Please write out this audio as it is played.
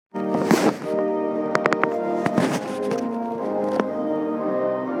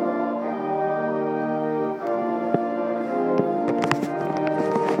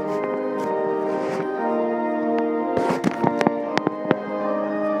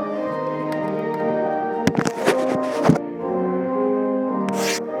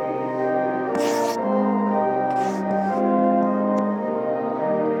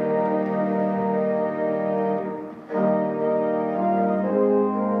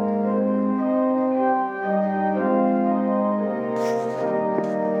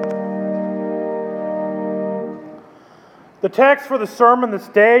The text for the sermon this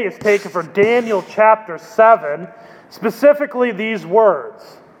day is taken from Daniel chapter 7, specifically these words.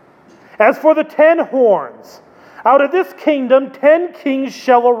 As for the 10 horns, out of this kingdom 10 kings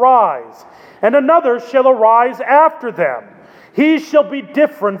shall arise, and another shall arise after them. He shall be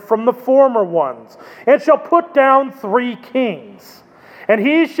different from the former ones, and shall put down 3 kings. And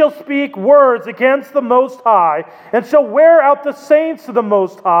he shall speak words against the Most High, and shall wear out the saints of the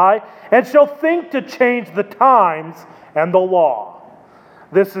Most High, and shall think to change the times and the law.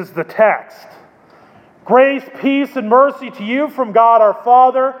 This is the text. Grace, peace, and mercy to you from God our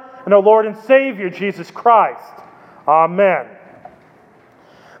Father and our Lord and Savior, Jesus Christ. Amen.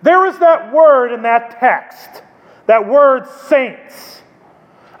 There is that word in that text, that word saints.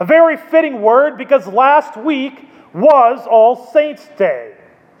 A very fitting word because last week was All Saints' Day.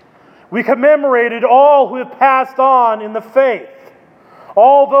 We commemorated all who have passed on in the faith,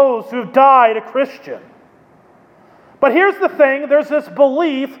 all those who have died a Christian. But here's the thing, there's this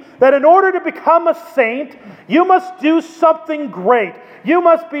belief that in order to become a saint, you must do something great. You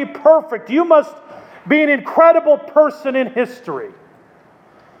must be perfect. You must be an incredible person in history.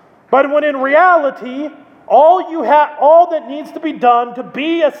 But when in reality, all that needs to be done to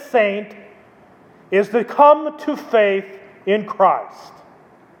be a saint is to come to faith in Christ.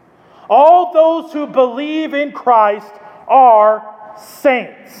 All those who believe in Christ are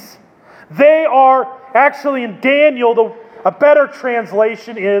saints. They are, actually in Daniel, a better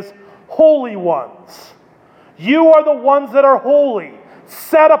translation is holy ones. You are the ones that are holy,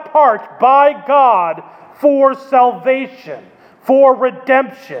 set apart by God for salvation, for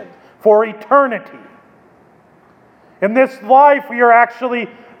redemption, for eternity. In this life, we are actually,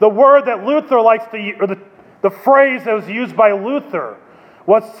 the word that Luther likes to use, or the phrase that was used by Luther,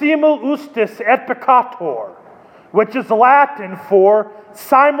 was simul justus et peccator, which is Latin for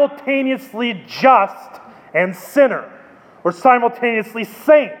simultaneously just and sinner, or simultaneously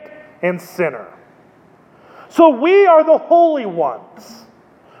saint and sinner. So we are the holy ones.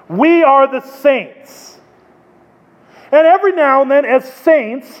 We are the saints. And every now and then, as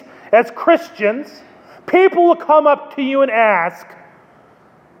saints, as Christians, people will come up to you and ask,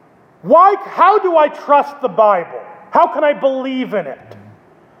 how do I trust the Bible? How can I believe in it?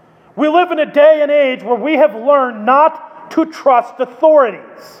 We live in a day and age where we have learned not to trust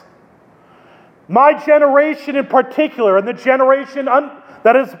authorities. My generation in particular, and the generation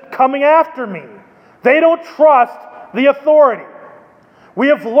that is coming after me, they don't trust the authority. We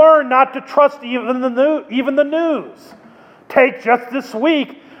have learned not to trust even the news. Take just this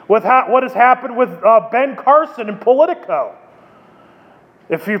week with what has happened with Ben Carson in Politico.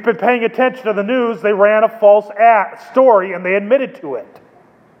 If you've been paying attention to the news, they ran a false story and they admitted to it.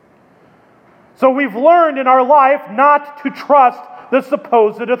 So we've learned in our life not to trust the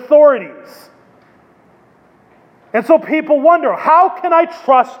supposed authorities. And so people wonder, how can I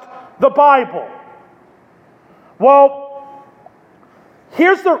trust the Bible? Well,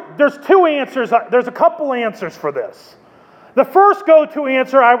 there's 2 answers. There's a couple answers for this. The first go-to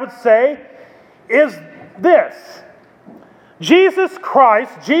answer, I would say, is this. Jesus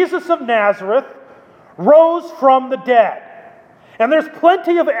Christ, Jesus of Nazareth, rose from the dead. And there's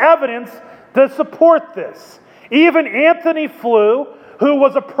plenty of evidence to support this. Even Anthony Flew, who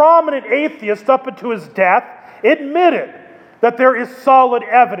was a prominent atheist up until his death, admitted that there is solid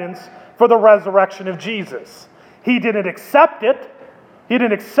evidence for the resurrection of Jesus. He didn't accept it. He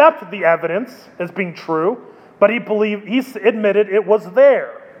didn't accept the evidence as being true, but he admitted it was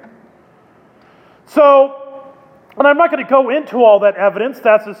there. So, and I'm not going to go into all that evidence.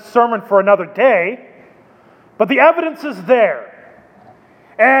 That's a sermon for another day. But the evidence is there.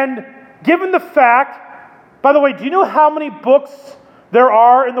 And given the fact, by the way, do you know how many books there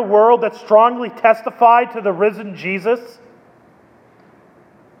are in the world that strongly testify to the risen Jesus?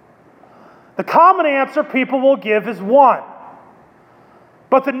 The common answer people will give is 1.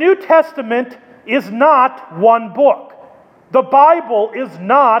 But the New Testament is not one book. The Bible is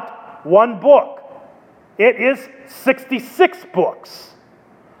not one book. It is 66 books.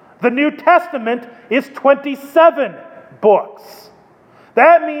 The New Testament is 27 books.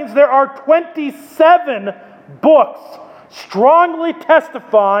 That means there are 27 books strongly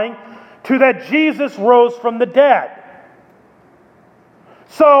testifying to that Jesus rose from the dead.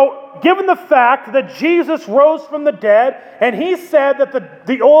 So, given the fact that Jesus rose from the dead, and he said that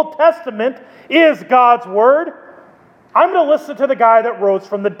the Old Testament is God's Word, I'm going to listen to the guy that rose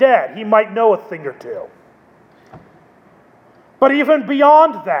from the dead. He might know a thing or two. But even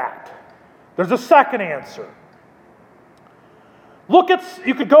beyond that, there's a second answer.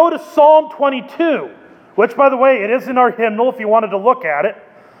 You could go to Psalm 22, which, by the way, it is in our hymnal if you wanted to look at it.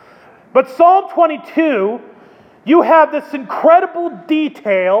 But Psalm 22 you have this incredible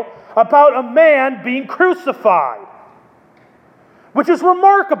detail about a man being crucified, which is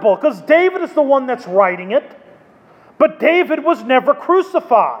remarkable because David is the one that's writing it, but David was never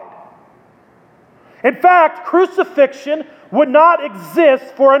crucified. In fact, crucifixion would not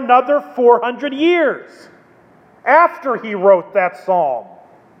exist for another 400 years after he wrote that psalm.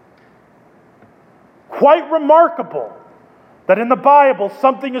 Quite remarkable that in the Bible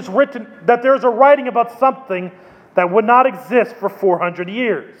something is written, that there's a writing about something that would not exist for 400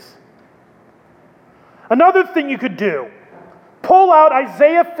 years. Another thing you could do, pull out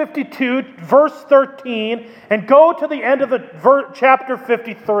Isaiah 52, verse 13, and go to the end of chapter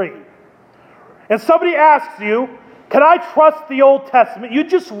 53. And somebody asks you, can I trust the Old Testament? You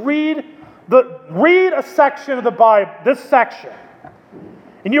just read a section of the Bible, this section.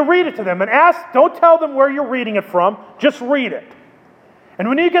 And you read it to them and don't tell them where you're reading it from, just read it. And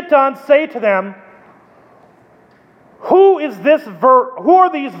when you get done, say to them, who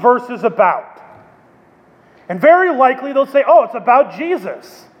are these verses about? And very likely they'll say, oh, it's about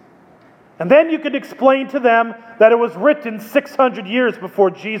Jesus. And then you can explain to them that it was written 600 years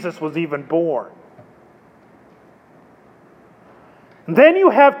before Jesus was even born. And then you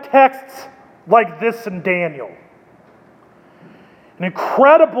have texts like this in Daniel. An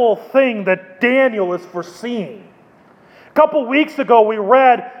incredible thing that Daniel is foreseeing. A couple weeks ago we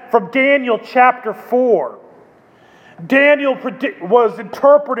read from Daniel chapter 4. Daniel was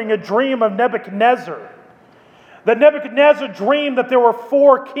interpreting a dream of Nebuchadnezzar. That Nebuchadnezzar dreamed that there were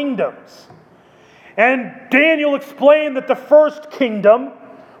 4 kingdoms. And Daniel explained that the first kingdom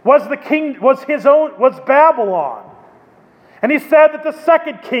was Babylon. And he said that the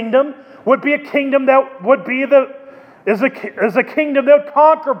second kingdom would be a kingdom that would be is a kingdom that would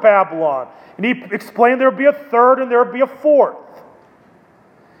conquer Babylon. And he explained there would be a third and there would be a fourth.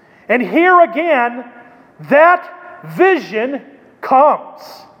 And here again, that vision comes.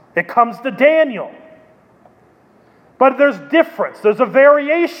 It comes to Daniel. But there's difference. There's a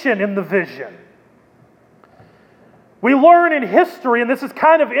variation in the vision. We learn in history, and this is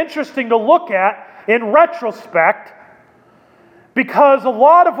kind of interesting to look at in retrospect, because a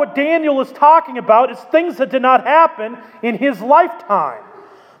lot of what Daniel is talking about is things that did not happen in his lifetime.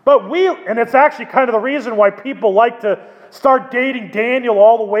 And it's actually kind of the reason why people like to start dating Daniel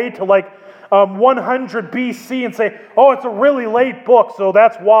all the way to 100 BC and say, oh, it's a really late book, so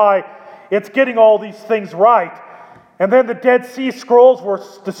that's why it's getting all these things right. And then the Dead Sea Scrolls were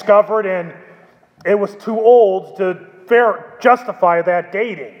discovered, and it was too old to justify that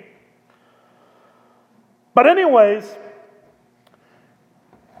dating. But anyways,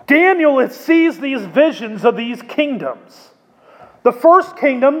 Daniel sees these visions of these kingdoms. The first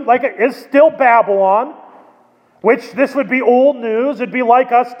kingdom is still Babylon, which this would be old news. It'd be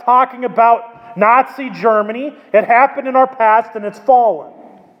like us talking about Nazi Germany. It happened in our past and it's fallen.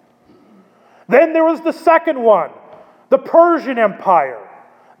 Then there was the second one, the Persian Empire.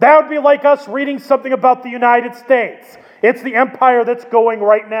 That would be like us reading something about the United States. It's the empire that's going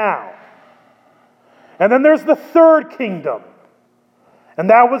right now. And then there's the third kingdom. And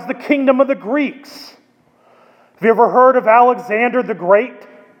that was the kingdom of the Greeks. Have you ever heard of Alexander the Great?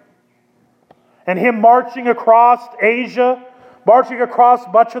 And him marching across Asia, marching across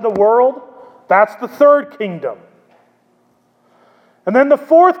much of the world? That's the third kingdom. And then the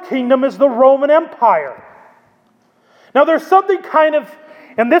fourth kingdom is the Roman Empire. Now there's something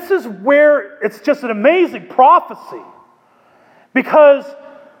and this is where it's just an amazing prophecy. Because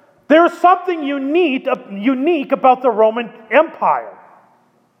there's something unique about the Roman Empire.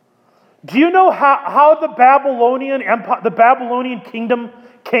 Do you know how the Babylonian Empire, the Babylonian kingdom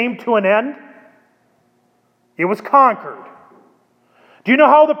came to an end? It was conquered. Do you know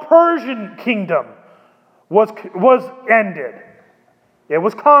how the Persian kingdom was ended? It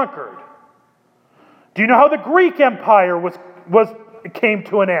was conquered. Do you know how the Greek Empire came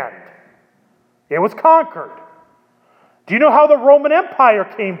to an end? It was conquered. Do you know how the Roman Empire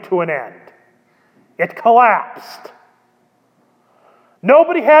came to an end? It collapsed.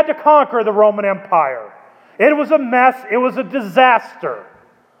 Nobody had to conquer the Roman Empire. It was a mess. It was a disaster.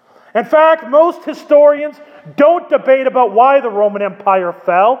 In fact, most historians don't debate about why the Roman Empire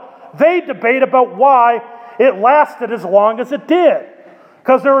fell. They debate about why it lasted as long as it did.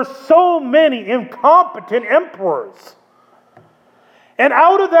 Because there were so many incompetent emperors. And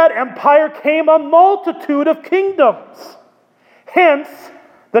out of that empire came a multitude of kingdoms. Hence,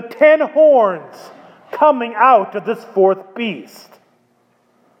 the 10 horns coming out of this fourth beast.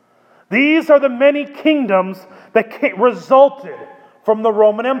 These are the many kingdoms that resulted from the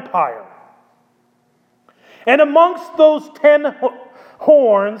Roman Empire. And amongst those 10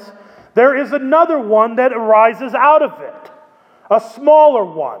 horns, there is another one that arises out of it, a smaller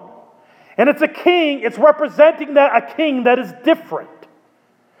one. And it's a king, it's representing a king that is different.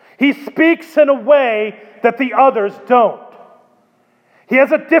 He speaks in a way that the others don't. He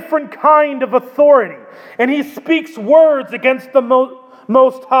has a different kind of authority, and he speaks words against the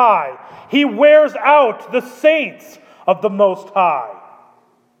Most High. He wears out the saints of the Most High.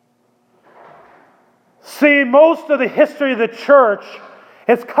 See, most of the history of the church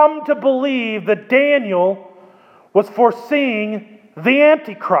has come to believe that Daniel was foreseeing the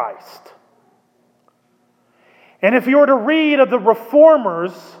Antichrist. And if you were to read of the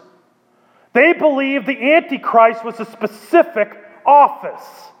reformers, they believed the Antichrist was a specific office,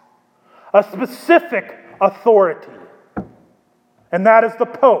 a specific authority, and that is the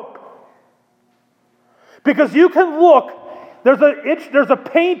Pope. Because you can look, there's a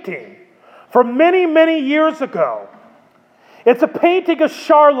painting from many, many years ago. It's a painting of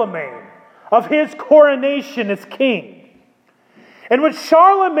Charlemagne, of his coronation as king. And when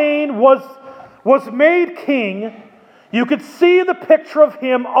Charlemagne was made king, you could see the picture of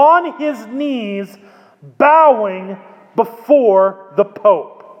him on his knees bowing before the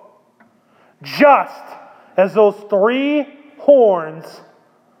Pope. Just as those three horns,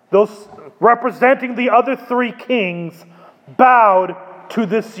 those representing the other three kings, bowed to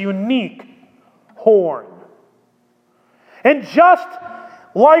this unique horn. And just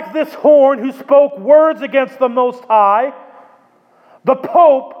like this horn who spoke words against the Most High, the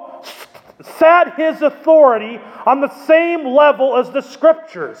Pope sat his authority on the same level as the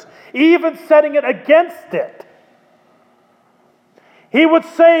Scriptures, even setting it against it. He would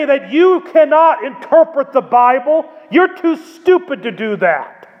say that you cannot interpret the Bible. You're too stupid to do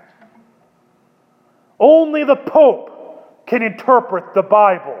that. Only the Pope can interpret the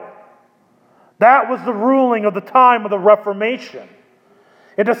Bible. That was the ruling of the time of the Reformation.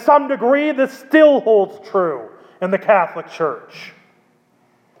 And to some degree, this still holds true in the Catholic Church.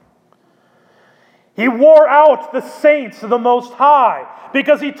 He wore out the saints of the Most High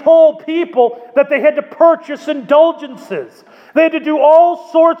because he told people that they had to purchase indulgences. They had to do all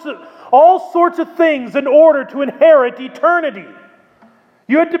sorts of things in order to inherit eternity.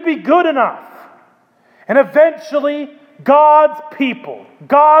 You had to be good enough. And eventually, God's people,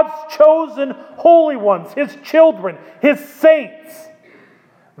 God's chosen holy ones, His children, His saints,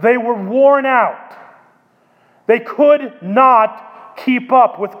 they were worn out. They could not keep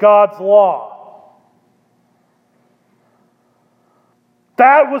up with God's law.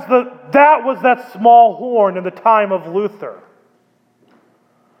 That was that small horn in the time of Luther.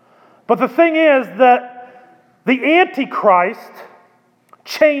 But the thing is that the Antichrist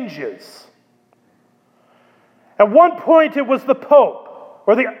changes. At one point it was the Pope,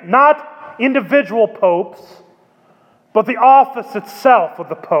 or not individual popes, but the office itself of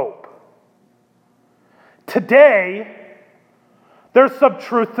the Pope. Today, there's some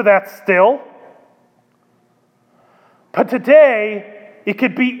truth to that still. But today, it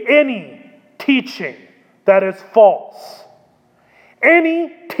could be any teaching that is false.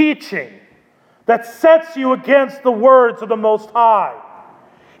 Any teaching that sets you against the words of the Most High.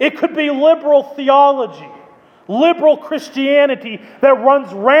 It could be liberal theology, liberal Christianity that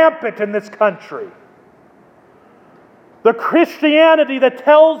runs rampant in this country. The Christianity that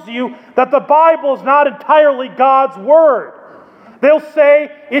tells you that the Bible is not entirely God's Word. They'll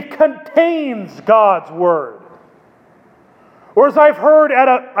say it contains God's Word. Or as I've heard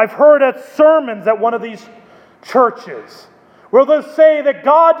at sermons at one of these churches, where they'll say that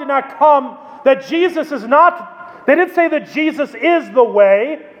God did not come, that Jesus is not, they didn't say that Jesus is the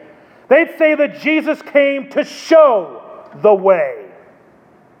way. They'd say that Jesus came to show the way.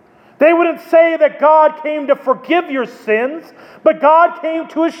 They wouldn't say that God came to forgive your sins, but God came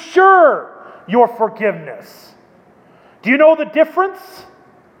to assure your forgiveness. Do you know the difference?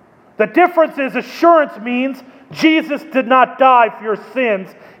 The difference is assurance means Jesus did not die for your sins.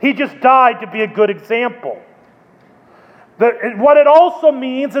 He just died to be a good example. What it also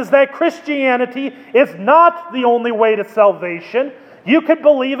means is that Christianity is not the only way to salvation. You can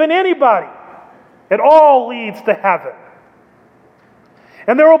believe in anybody. It all leads to heaven.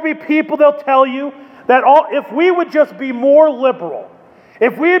 And there will be people that'll tell you that if we would just be more liberal,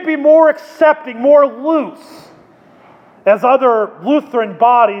 if we would be more accepting, more loose, as other Lutheran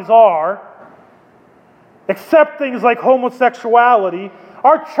bodies are, accept things like homosexuality,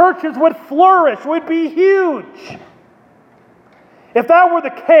 our churches would flourish, would be huge. If that were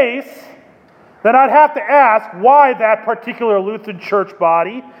the case, then I'd have to ask why that particular Lutheran church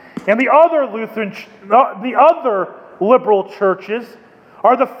body and the other liberal churches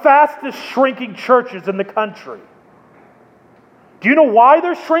are the fastest shrinking churches in the country. Do you know why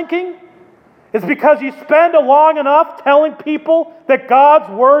they're shrinking? It's because you spend long enough telling people that God's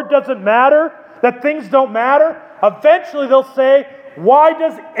word doesn't matter, that things don't matter. Eventually they'll say, why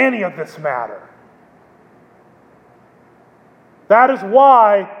does any of this matter? That is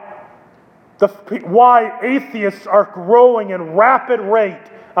why atheists are growing in rapid rate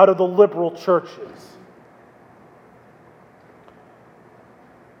out of the liberal churches.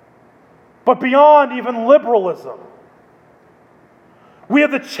 But beyond even liberalism, we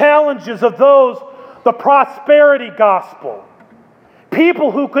have the challenges of the prosperity gospel.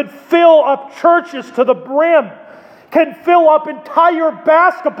 People who could fill up churches to the brim can fill up entire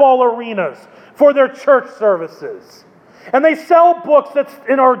basketball arenas for their church services. And they sell books that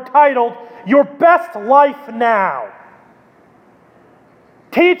are titled, Your Best Life Now.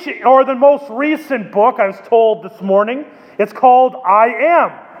 Teaching, or the most recent book I was told this morning, it's called I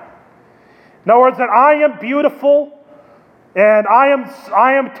Am. In other words, that I am beautiful, and I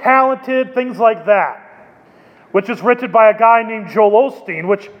am talented, things like that, which is written by a guy named Joel Osteen,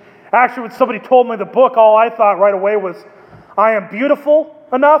 which actually when somebody told me the book, all I thought right away was, I am beautiful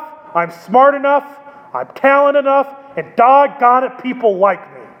enough, I'm smart enough, I'm talented enough, and doggone it, people like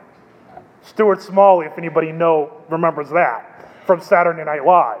me. Stuart Smalley, if anybody remembers that, from Saturday Night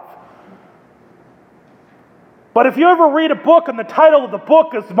Live. But if you ever read a book and the title of the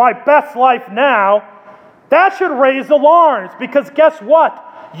book is My Best Life Now, that should raise alarms, because guess what?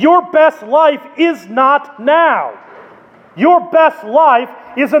 Your best life is not now. Your best life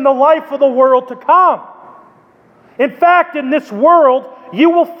is in the life of the world to come. In fact, in this world, you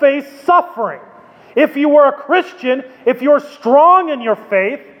will face suffering. If you are a Christian, if you're strong in your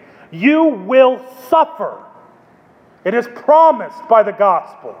faith, you will suffer. It is promised by the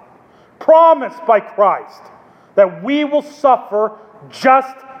gospel, promised by Christ, that we will suffer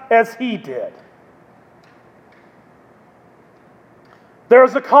just as he did.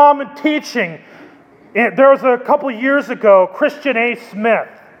 There's a common teaching. There was a couple of years ago, Christian A. Smith,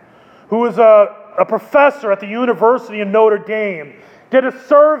 who was a professor at the University of Notre Dame, did a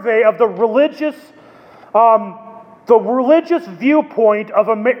survey of the religious viewpoint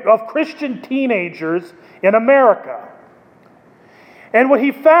of Christian teenagers in America. And what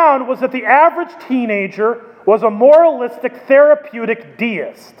he found was that the average teenager was a moralistic, therapeutic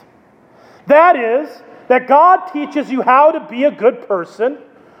deist. That is, that God teaches you how to be a good person.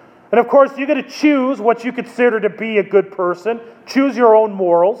 And of course, you're going to choose what you consider to be a good person. Choose your own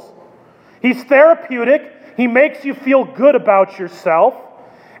morals. He's therapeutic. He makes you feel good about yourself.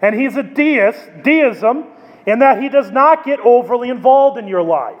 And he's a deism, in that he does not get overly involved in your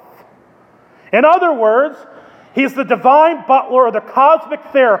life. In other words, he's the divine butler or the cosmic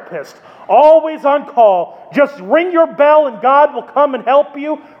therapist, always on call. Just ring your bell and God will come and help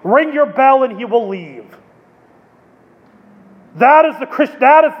you. Ring your bell and he will leave. That is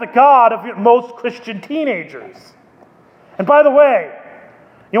the God of most Christian teenagers. And by the way,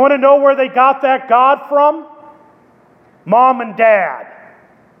 you want to know where they got that God from? Mom and dad,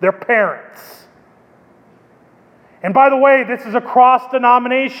 their parents. And by the way, this is across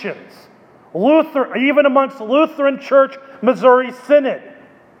denominations. Even amongst Lutheran Church, Missouri Synod.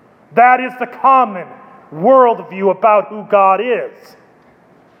 That is the common worldview about who God is.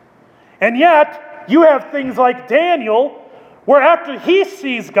 And yet, you have things like Daniel, where after he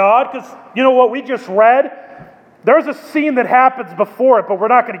sees God, because you know what we just read, there's a scene that happens before it, but we're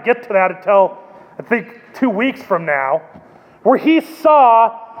not going to get to that until, I think, 2 weeks from now, where he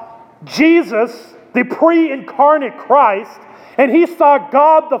saw Jesus, the pre-incarnate Christ, and he saw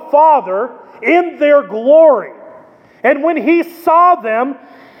God the Father in their glory. And when he saw them,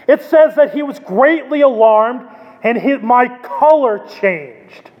 it says that he was greatly alarmed and my color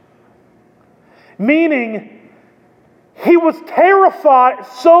changed. Meaning, he was terrified,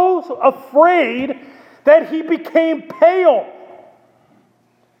 so afraid that he became pale.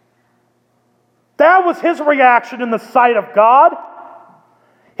 That was his reaction in the sight of God.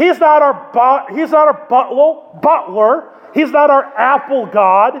 He's not our butler. He's not our apple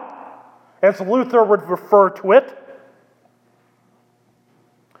God, as Luther would refer to it.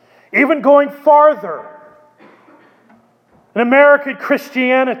 Even going farther, in American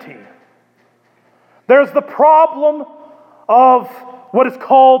Christianity, there's the problem of what is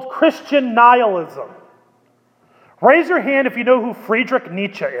called Christian nihilism. Raise your hand if you know who Friedrich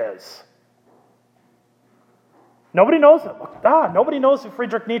Nietzsche is. Nobody knows him. Nobody knows who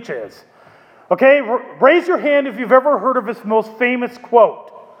Friedrich Nietzsche is. Okay, raise your hand if you've ever heard of his most famous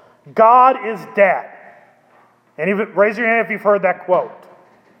quote, God is dead. And raise your hand if you've heard that quote.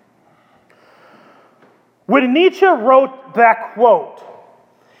 When Nietzsche wrote that quote,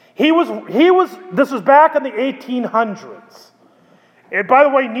 this was back in the 1800s. And by the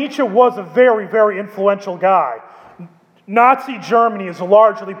way, Nietzsche was a very, very influential guy. Nazi Germany is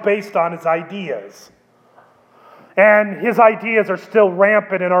largely based on his ideas. And his ideas are still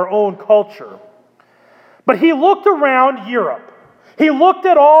rampant in our own culture. But he looked around Europe. He looked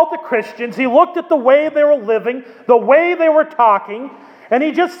at all the Christians. He looked at the way they were living, the way they were talking, and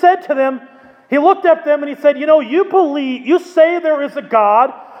he just said to them, he looked at them and he said, you say there is a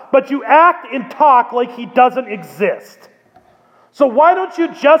God, but you act and talk like he doesn't exist. So why don't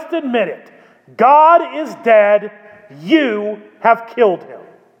you just admit it? God is dead. You have killed him.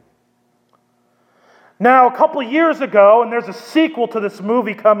 Now, a couple of years ago, and there's a sequel to this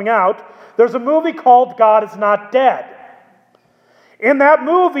movie coming out, there's a movie called God is Not Dead. In that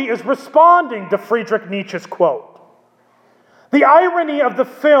movie is responding to Friedrich Nietzsche's quote. The irony of the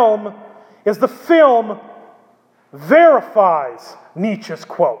film is the film verifies Nietzsche's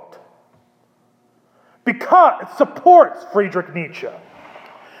quote. Because it supports Friedrich Nietzsche.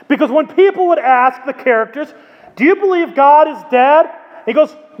 Because when people would ask the characters, do you believe God is dead? He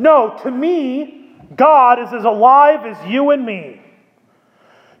goes, no, to me, God is as alive as you and me.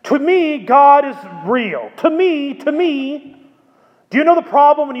 To me, God is real. To me. Do you know the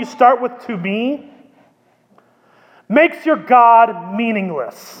problem when you start with to me? Makes your God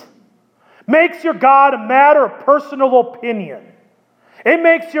meaningless. Makes your God a matter of personal opinion. It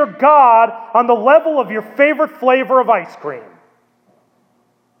makes your God on the level of your favorite flavor of ice cream.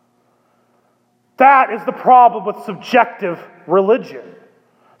 That is the problem with subjective religion,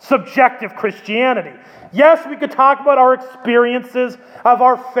 subjective Christianity. Yes, we could talk about our experiences of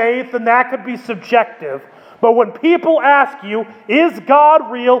our faith, and that could be subjective. But when people ask you, is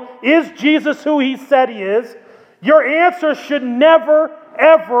God real? Is Jesus who he said he is? Your answer should never,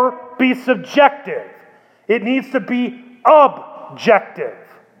 ever be subjective. It needs to be objective,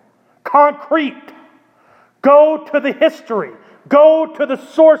 concrete. Go to the history. Go to the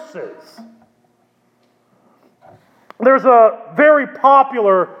sources. There's a very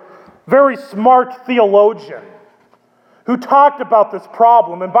popular, very smart theologian who talked about this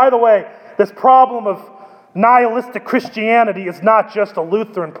problem. And by the way, this problem of nihilistic Christianity is not just a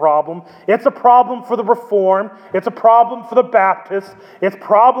Lutheran problem. It's a problem for the Reformed. It's a problem for the Baptists. It's a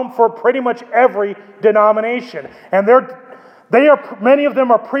problem for pretty much every denomination. And many of them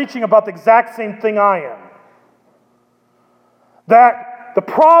are preaching about the exact same thing I am. That the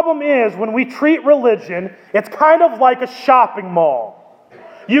problem is when we treat religion, it's kind of like a shopping mall.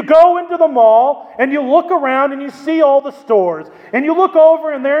 You go into the mall and you look around and you see all the stores. And you look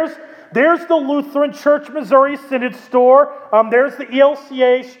over and there's the Lutheran Church Missouri Synod store. There's the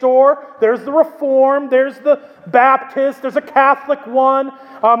ELCA store. There's the Reformed. There's the Baptist. There's a Catholic one.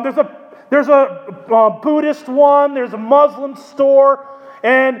 There's a Buddhist one. There's a Muslim store.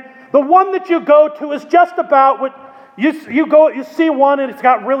 And the one that you go to is just about what you see one, and it's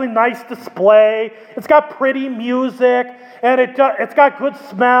got really nice display. It's got pretty music, and it's got good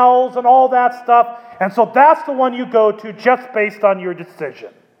smells and all that stuff. And so that's the one you go to just based on your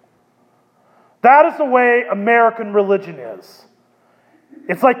decision. That is the way American religion is.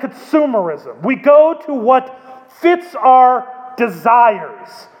 It's like consumerism. We go to what fits our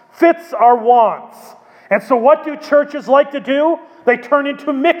desires, fits our wants. And so what do churches like to do? They turn into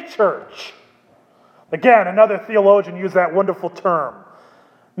McChurch. Again, another theologian used that wonderful term.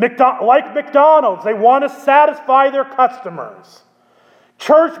 Like McDonald's, they want to satisfy their customers.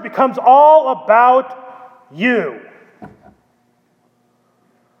 Church becomes all about you.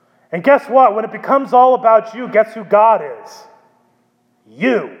 And guess what? When it becomes all about you, guess who God is?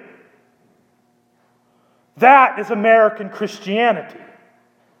 You. That is American Christianity.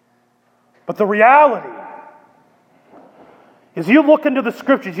 But the reality is, you look into the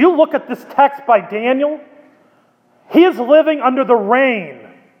scriptures, you look at this text by Daniel, he is living under the reign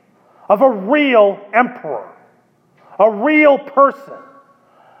of a real emperor, a real person,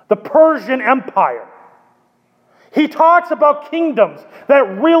 the Persian Empire. He talks about kingdoms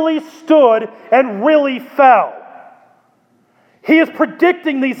that really stood and really fell. He is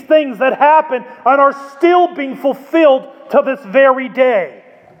predicting these things that happen and are still being fulfilled to this very day.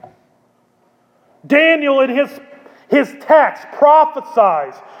 Daniel, in his text,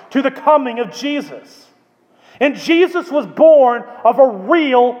 prophesies to the coming of Jesus. And Jesus was born of a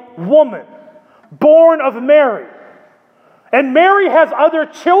real woman, born of Mary. And Mary has other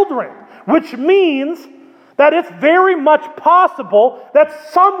children, which means that it's very much possible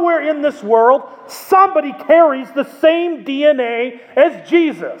that somewhere in this world, somebody carries the same DNA as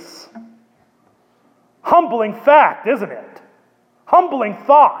Jesus. Humbling fact, isn't it? Humbling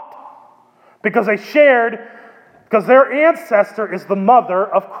thought. Because their ancestor is the mother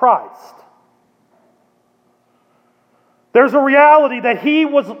of Christ. There's a reality that he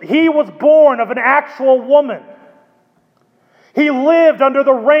was born of an actual woman. He lived under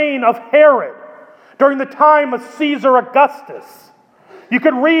the reign of Herod during the time of Caesar Augustus. You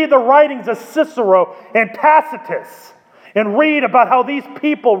could read the writings of Cicero and Tacitus and read about how these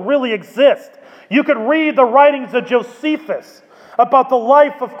people really exist. You could read the writings of Josephus about the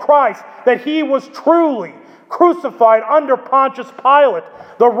life of Christ, that he was truly crucified under Pontius Pilate,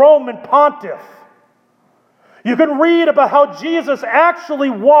 the Roman pontiff. You can read about how Jesus actually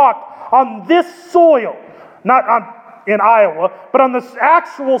walked on this soil, in Iowa, but on this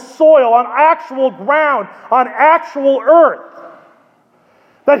actual soil, on actual ground, on actual earth.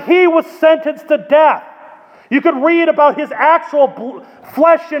 That he was sentenced to death. You could read about his actual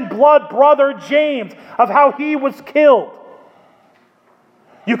flesh and blood brother James, of how he was killed.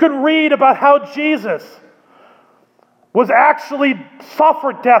 You could read about how Jesus was actually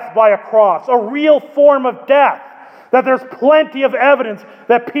suffered death by a cross, a real form of death, that there's plenty of evidence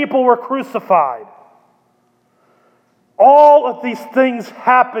that people were crucified. All of these things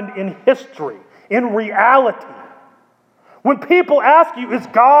happened in history, in reality. When people ask you, is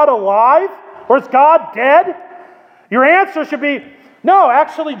God alive or is God dead? Your answer should be, no,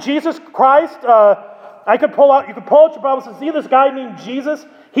 actually Jesus Christ, you could pull out your Bible and see this guy named Jesus.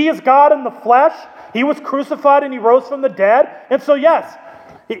 He is God in the flesh. He was crucified and he rose from the dead. And so yes,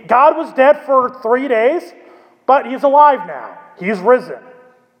 God was dead for 3 days, but he's alive now. He's risen.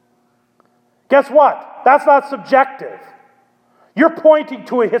 Guess what? That's not subjective. You're pointing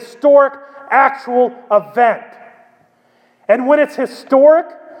to a historic, actual event. And when it's historic,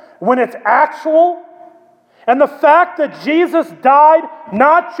 when it's actual, and the fact that Jesus died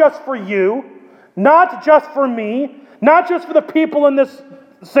not just for you, not just for me, not just for the people in this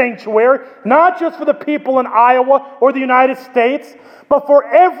sanctuary, not just for the people in Iowa or the United States, but for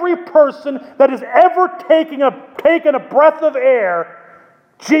every person that has ever taken a breath of air,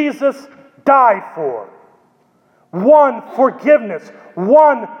 Jesus died for. One forgiveness,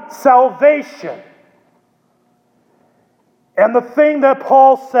 one salvation. And the thing that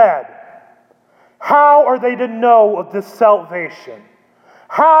Paul said, how are they to know of this salvation?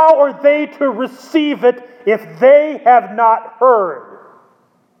 How are they to receive it if they have not heard?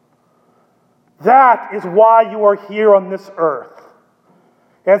 That is why you are here on this earth,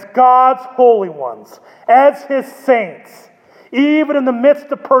 as God's holy ones, as his saints, even in the midst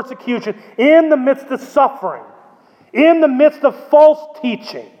of persecution, in the midst of suffering, in the midst of false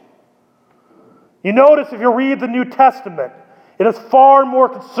teaching. You notice if you read the New Testament, it is far more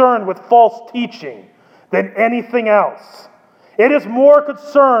concerned with false teaching than anything else. It is more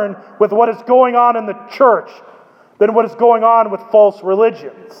concerned with what is going on in the church than what is going on with false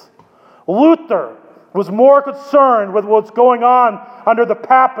religions. Luther was more concerned with what's going on under the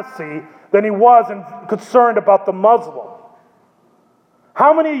papacy than he was concerned about the Muslim.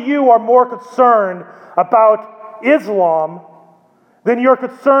 How many of you are more concerned about Islam than you're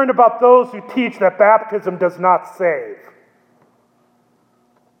concerned about those who teach that baptism does not save?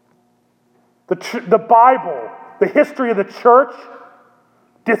 The Bible, the history of the church,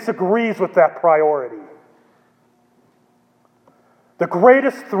 disagrees with that priority. The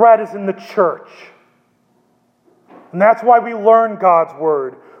greatest threat is in the church. And that's why we learn God's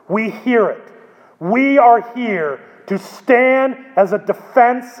word. We hear it. We are here to stand as a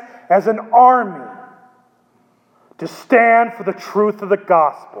defense, as an army, to stand for the truth of the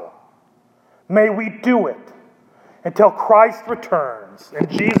gospel. May we do it until Christ returns. In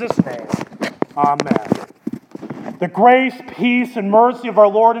Jesus' name, amen. The grace, peace, and mercy of our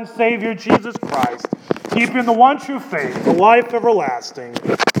Lord and Savior Jesus Christ keep you in the one true faith, the life everlasting.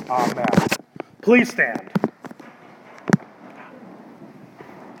 Amen. Please stand.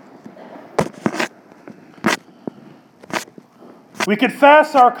 We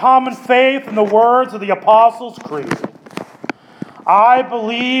confess our common faith in the words of the Apostles' Creed. I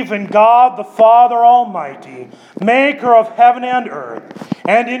believe in God the Father Almighty, maker of heaven and earth,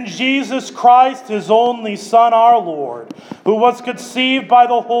 and in Jesus Christ, his only Son, our Lord, who was conceived by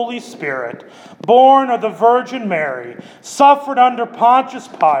the Holy Spirit, born of the Virgin Mary, suffered under Pontius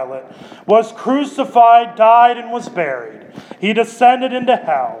Pilate, was crucified, died, and was buried. He descended into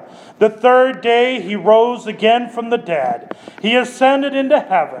hell. The third day he rose again from the dead. He ascended into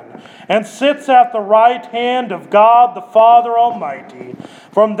heaven and sits at the right hand of God the Father Almighty.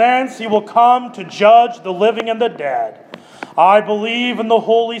 From thence he will come to judge the living and the dead. I believe in the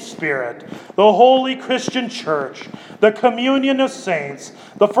Holy Spirit, the holy Christian church, the communion of saints,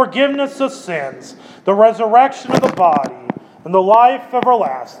 the forgiveness of sins, the resurrection of the body, and the life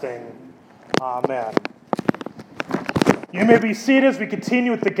everlasting. Amen. You may be seated as we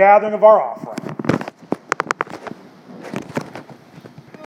continue with the gathering of our offering.